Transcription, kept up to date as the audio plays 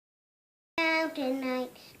mountain night,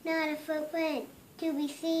 not a footprint to be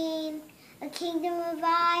seen. A kingdom of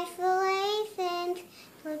isolations,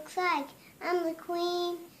 looks like I'm the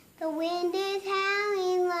queen. The wind is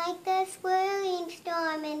howling like the swirling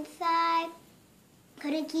storm inside.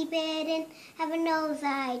 Couldn't keep it in, heaven knows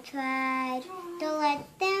I tried. Don't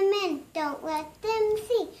let them in, don't let them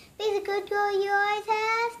see. Be the good girl yours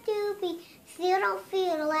has to be. Still don't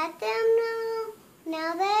feel to let them know.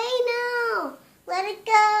 Now they know. Let it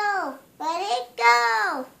go, let it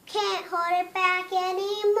go. Can't hold it back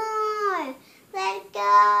anymore. Let it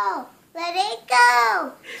go, let it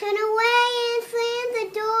go. Turn away and slam the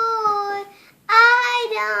door. I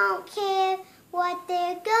don't care what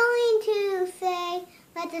they're going to say.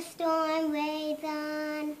 Let the storm rage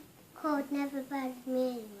on. Cold never bothers me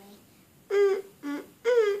anyway.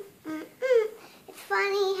 It's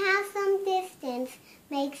funny how some distance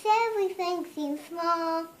makes everything seem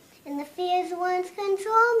small. And the fears once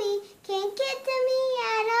control me can't get to me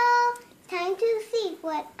at all. It's time to see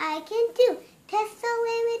what I can do. Test the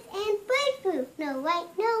limits and break through. No right,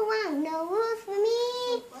 no wrong, no rules for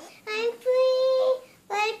me. I'm free.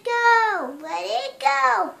 Let it go, let it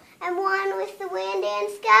go. I'm one with the wind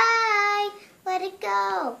and sky. Let it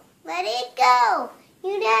go, let it go.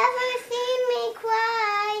 You never seen me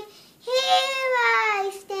cry. Here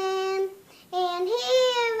I stand, and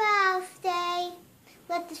here I'll stay.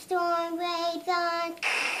 Let the storm rage on.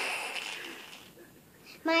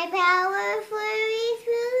 My power flurries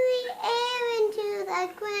through the air into the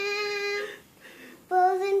ground.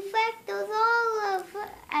 Blows and fractals all around.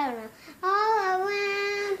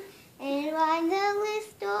 And on the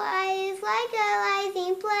list door is like a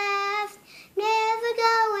rising blast. Never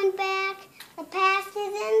going back, the past is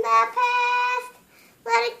in the past.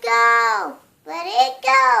 Let it go, let it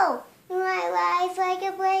go. My life's like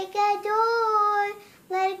a break a door.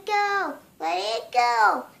 Let it go, let it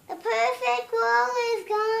go. The perfect world is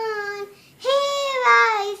gone. Here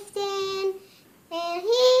I stand, and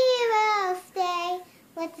here I'll stay.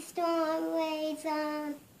 Let the storm rage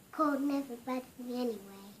on. Cold never bothers me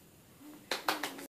anyway.